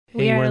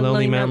are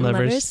Lonely Mountain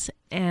Lovers,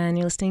 and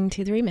you're listening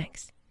to The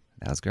Remix.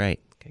 That was great.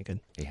 Okay, good.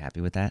 Are you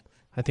happy with that?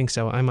 I think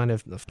so. I might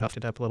have toughed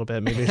it up a little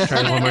bit. Maybe let's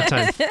try it one more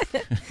time.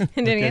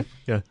 Doing it again?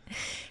 Yeah.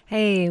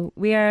 Hey,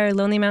 we are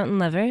Lonely Mountain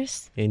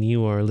Lovers. And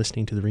you are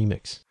listening to The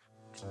Remix.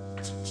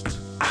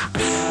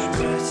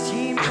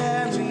 Team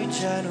Perry,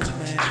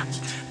 gentlemen,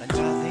 let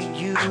nothing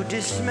you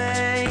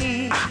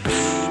dismay.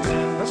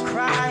 Remember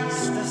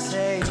Christ the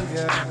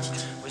Savior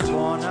was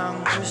born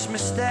on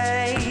Christmas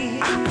Day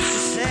to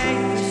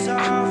save us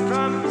all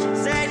from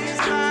Satan's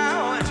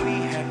power, and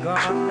we had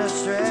gone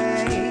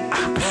astray.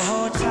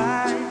 Oh,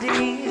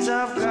 tidings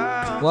of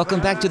God.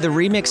 Welcome back to The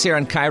Remix here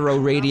on Cairo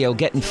Radio,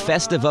 getting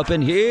festive up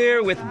in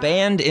here with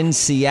Band in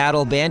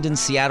Seattle. Band in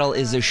Seattle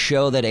is a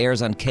show that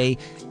airs on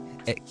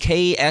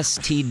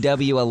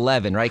KSTW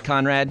 11, right,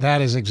 Conrad?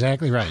 That is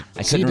exactly right.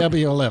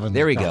 CW 11.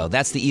 There we go.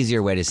 That's the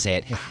easier way to say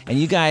it. And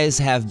you guys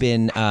have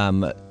been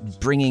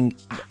bringing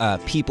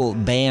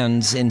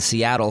bands in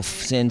Seattle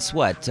since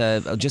what?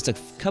 Just a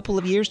couple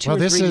of years, 2 or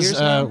 3 years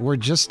now? We're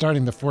just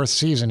starting the 4th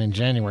season in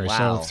January.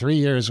 Wow. So 3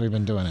 years we've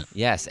been doing it.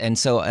 Yes, and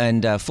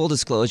full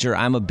disclosure,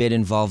 I'm a bit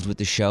involved with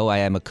the show. I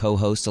am a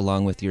co-host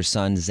along with your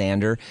son,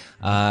 Xander.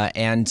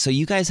 And so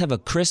you guys have a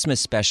Christmas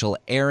special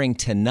airing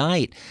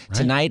tonight,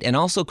 and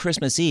also Christmas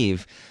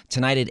Eve,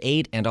 tonight at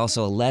 8 and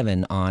also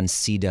 11 on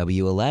CW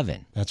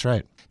 11. That's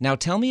right. Now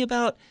tell me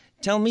about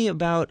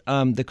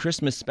the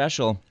Christmas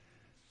special.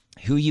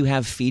 Who you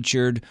have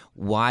featured,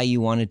 why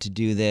you wanted to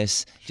do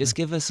this. Just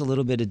give us a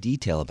little bit of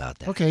detail about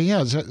that. Okay,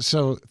 yeah.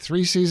 So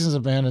 3 seasons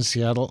of Band in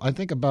Seattle. I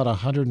think about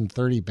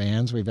 130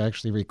 bands we've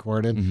actually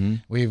recorded. Mm-hmm.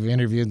 We've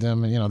interviewed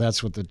them. And,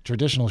 that's what the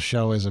traditional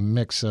show is, a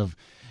mix of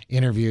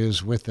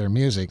interviews with their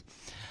music.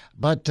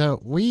 But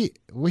we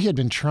had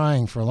been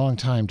trying for a long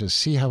time to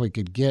see how we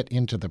could get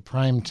into the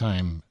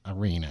primetime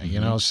arena,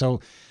 mm-hmm.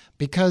 So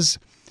because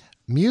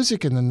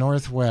music in the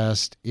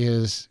Northwest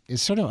is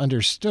sort of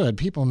understood.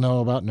 People know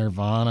about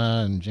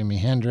Nirvana and Jimi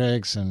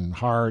Hendrix and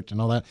Heart and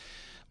all that,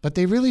 but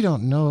they really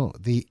don't know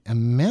the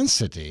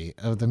immensity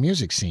of the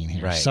music scene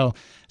here. Right. So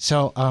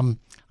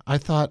I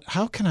thought,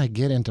 how can I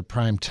get into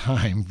prime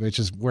time, which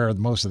is where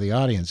most of the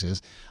audience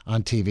is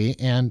on TV?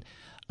 And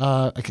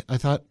I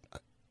thought,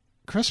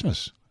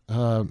 Christmas.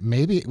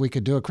 Maybe we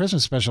could do a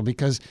Christmas special,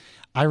 because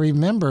I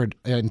remembered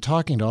in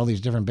talking to all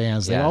these different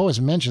bands, they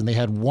always mentioned they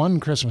had one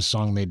Christmas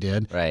song they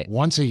did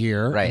once a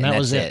year, and that that's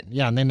was it.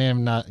 Yeah, and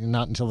then not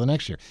until the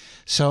next year.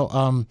 So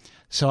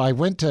I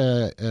went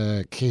to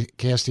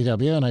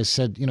KSTW and I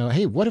said,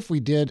 hey, what if we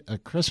did a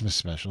Christmas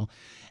special?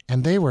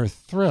 And they were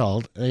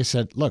thrilled. They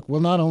said, look, we'll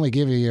not only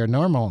give you your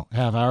normal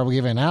half hour, we'll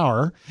give you an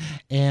hour.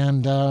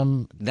 And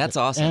that's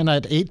awesome. And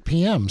at 8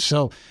 p.m.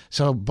 So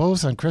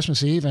both on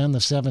Christmas Eve and the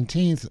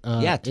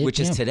 17th. Which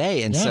is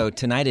today. And yeah. So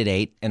tonight at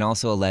 8 and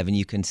also 11,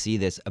 you can see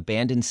this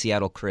Abandoned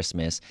Seattle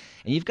Christmas.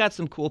 And you've got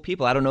some cool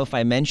people. I don't know if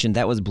I mentioned,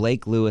 that was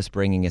Blake Lewis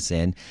bringing us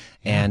in.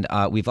 Yeah. And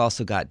we've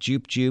also got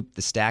Jupe Jupe,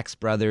 the Stax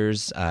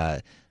Brothers.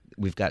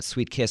 We've got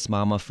Sweet Kiss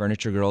Mama,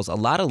 Furniture Girls, a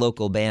lot of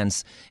local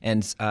bands.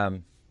 And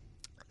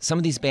some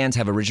of these bands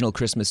have original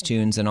Christmas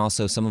tunes, and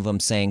also some of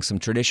them sang some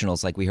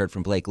traditionals, like we heard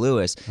from Blake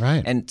Lewis.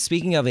 Right. And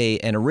speaking of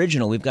an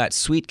original, we've got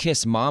Sweet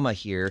Kiss Mama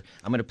here.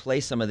 I'm going to play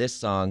some of this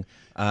song.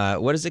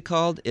 What is it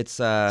called? It's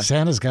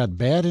Santa's Got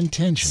Bad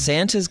Intentions.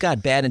 Santa's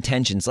Got Bad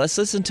Intentions. Let's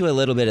listen to a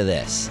little bit of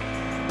this.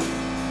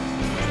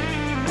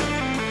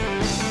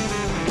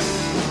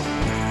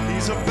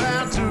 He's a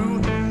bad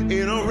dude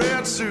in a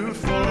red suit,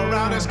 full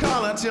around his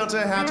collar,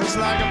 tilted hat just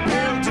like a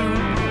pimp dude.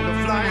 The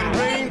flying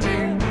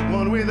reindeer,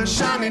 one with a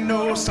shiny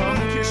nose, son,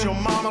 kiss your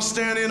mama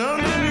standing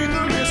underneath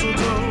the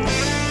mistletoe.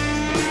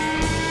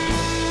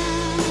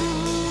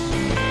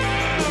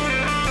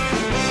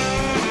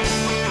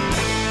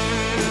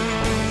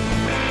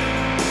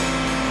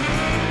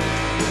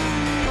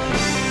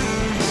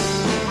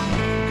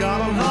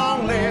 Got a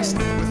long list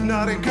with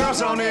nutty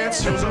girls on it.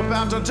 Shows up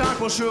after dark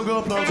while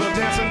sugar plums are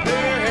dancing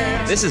bare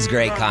heads. This is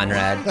great,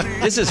 Conrad.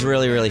 This is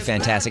really, really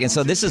fantastic. And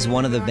so this is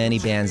one of the many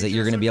bands that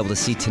you're going to be able to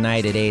see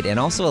tonight at 8 and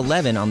also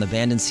 11 on the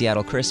Band in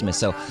Seattle Christmas.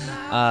 So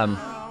how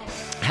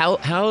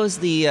is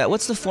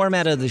what's the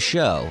format of the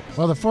show?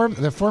 Well, the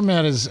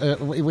format is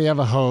we have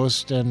a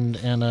host and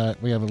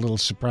we have a little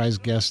surprise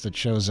guest that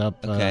shows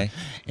up. Okay.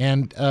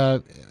 And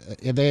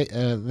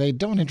they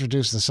don't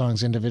introduce the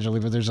songs individually,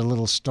 but there's a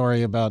little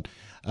story about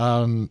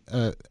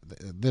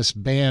this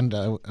band,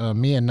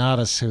 Mia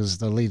Nadas, who's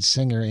the lead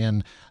singer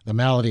in The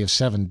Malady of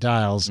Seven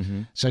Dials.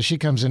 Mm-hmm. So she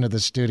comes into the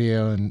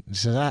studio and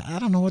says, I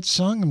don't know what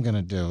song I'm going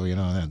to do.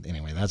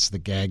 Anyway, that's the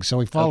gag. So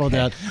we follow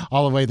that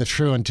all the way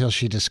through until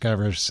she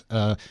discovers,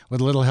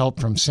 with a little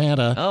help from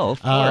Santa,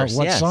 of course,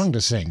 what song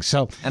to sing.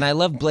 So, and I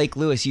love Blake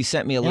Lewis. You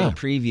sent me a little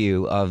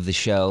preview of the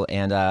show,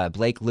 and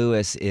Blake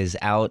Lewis is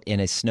out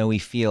in a snowy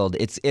field.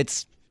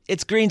 It's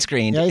green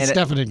screen. Yeah, it's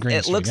definitely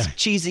green screen. It looks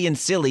cheesy and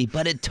silly,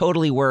 but it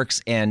totally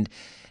works, and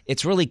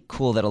it's really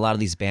cool that a lot of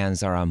these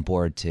bands are on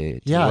board to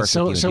work with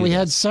you. So we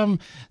had some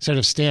sort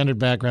of standard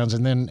backgrounds,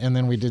 and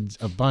then we did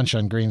a bunch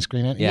on green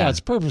screen. And it's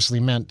purposely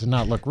meant to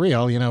not look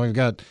real. We've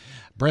got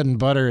bread and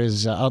butter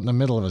is out in the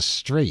middle of a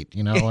street,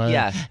 you know.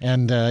 Yeah.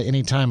 And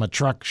anytime a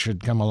truck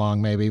should come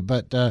along, maybe.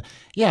 But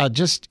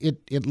just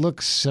it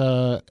looks.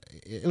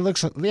 It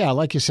looks,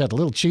 like you said, a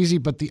little cheesy,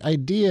 but the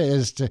idea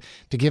is to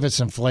give it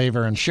some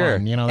flavor and Sure.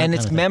 fun, you know. And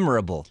it's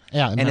memorable.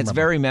 Yeah, and it's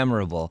very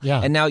memorable.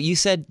 Yeah. And now you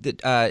said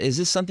that is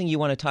this something you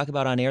want to talk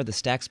about on air? The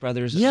Stax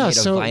Brothers Yeah, made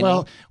so of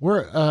vinyl?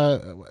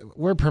 well,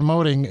 we're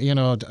promoting,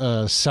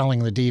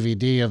 selling the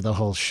DVD of the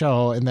whole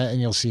show, and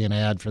you'll see an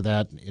ad for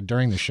that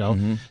during the show.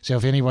 Mm-hmm. So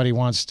if anybody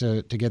wants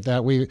to get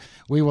that, we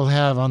will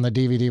have on the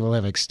DVD. We'll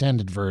have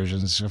extended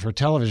versions. So for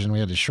television, we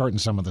had to shorten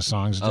some of the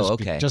songs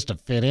just to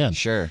fit in.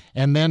 Sure.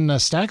 And then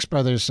Stax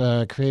Brothers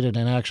created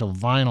an actual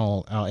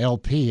vinyl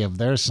LP of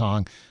their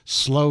song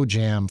 "Slow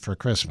Jam for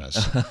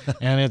Christmas,"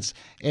 and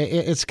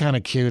it's kind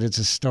of cute. It's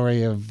a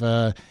story of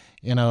the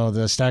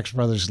Stax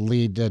Brothers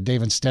lead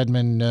David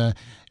Stedman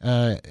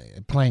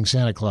playing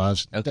Santa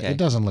Claus. Okay. It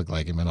doesn't look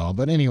like him at all,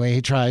 but anyway,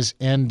 he tries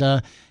and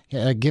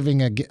he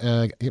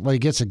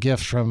gets a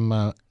gift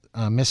from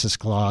Mrs.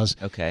 Claus.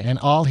 Okay. And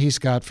all he's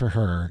got for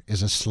her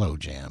is a slow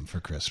jam for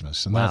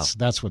Christmas, and Wow.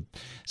 that's what.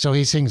 So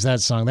he sings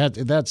that song.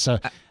 It's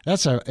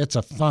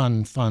a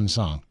fun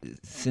song.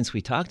 Since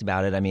we talked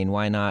about it, I mean,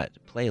 why not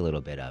play a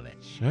little bit of it?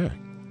 Sure.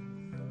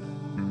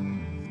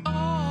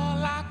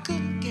 All I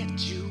could get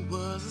you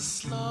was a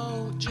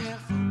slow jam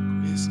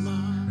for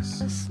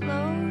Christmas. A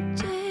slow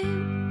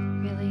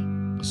jam. Really?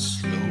 A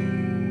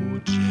slow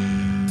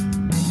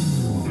jam.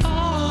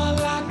 All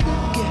I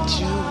could get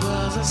you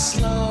was a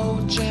slow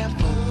jam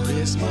for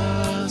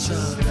Christmas.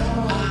 Sugar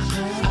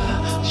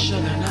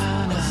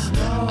now,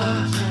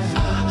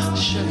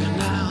 sugar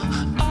now.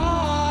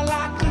 All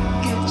I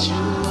could get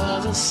you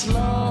was a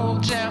slow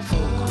jam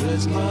for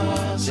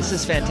Christmas. This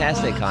is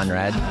fantastic,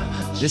 Conrad.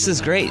 This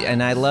is great,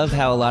 and I love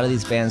how a lot of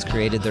these bands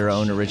created their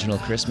own original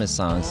Christmas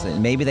songs that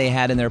maybe they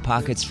had in their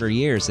pockets for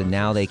years, and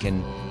now they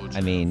can,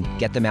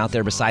 get them out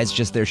there besides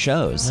just their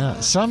shows. Yeah,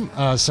 some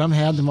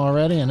had them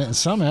already, and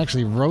some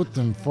actually wrote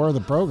them for the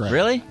program.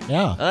 Really?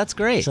 Yeah. Oh, that's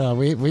great. So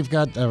we've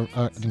got an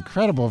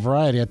incredible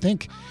variety. I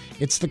think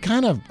it's the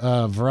kind of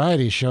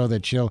variety show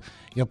that you'll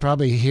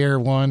probably hear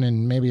one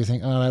and maybe you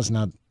think, oh,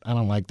 I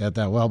don't like that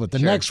well, but the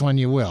Sure. next one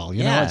you will.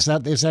 You know, it's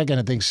that kind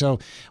of thing. So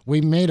we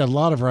made a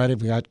lot of variety.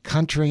 We got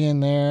country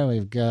in there.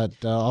 We've got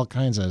all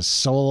kinds of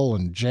soul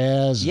and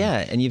jazz.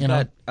 Yeah, and you've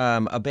got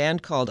a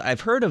band called, I've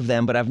heard of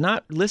them, but I've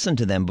not listened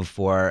to them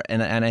before,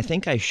 and I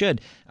think I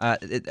should.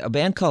 A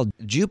band called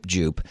Jupe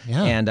Jupe,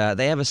 Yeah. and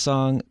they have a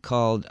song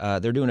called,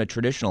 they're doing a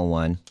traditional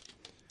one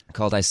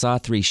called I Saw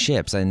Three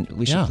Ships, and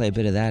we should play a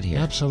bit of that here.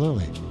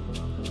 Absolutely.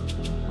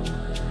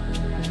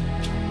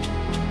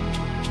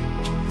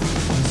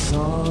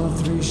 Saw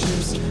three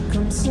ships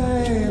come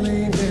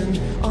sailing in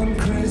on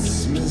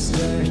Christmas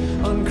Day,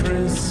 on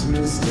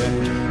Christmas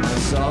Day. I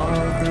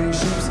saw three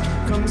ships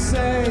come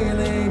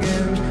sailing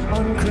in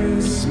on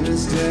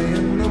Christmas Day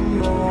in the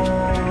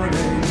morning.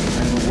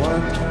 And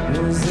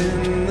what was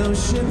in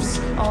those ships,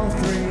 all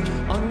three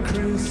on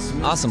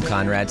Christmas Awesome,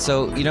 Conrad.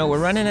 So, we're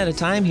running out of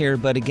time here,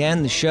 but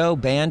again, the show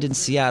Band in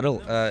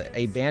Seattle,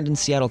 A Band in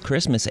Seattle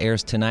Christmas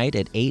airs tonight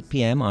at 8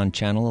 p.m. on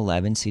Channel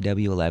 11,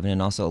 CW11,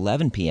 and also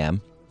 11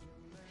 p.m.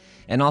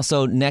 And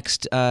also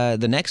next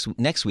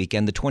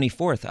weekend, the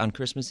 24th, on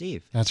Christmas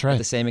Eve. That's right. At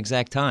the same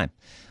exact time.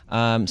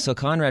 So,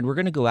 Conrad, we're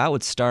going to go out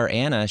with Star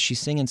Anna. She's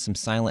singing some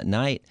Silent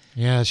Night.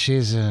 Yeah,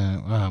 she's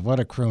what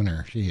a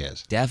crooner she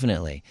is.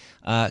 Definitely.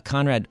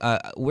 Conrad,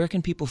 where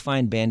can people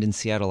find Band in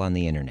Seattle on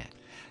the internet?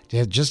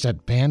 Yeah, just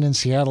at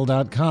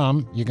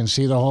bandinseattle.com, you can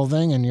see the whole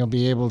thing, and you'll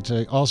be able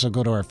to also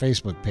go to our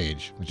Facebook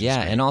page. Which is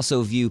great. And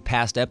also view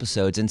past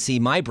episodes and see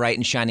my bright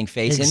and shining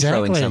face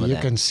exactly. introing some of You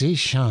them. can see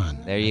Sean.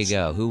 There you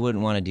go. Who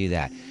wouldn't want to do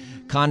that?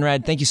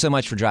 Conrad, thank you so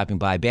much for dropping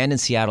by. Band in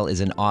Seattle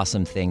is an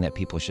awesome thing that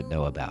people should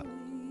know about.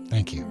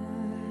 Thank you.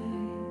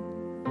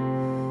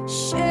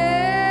 Share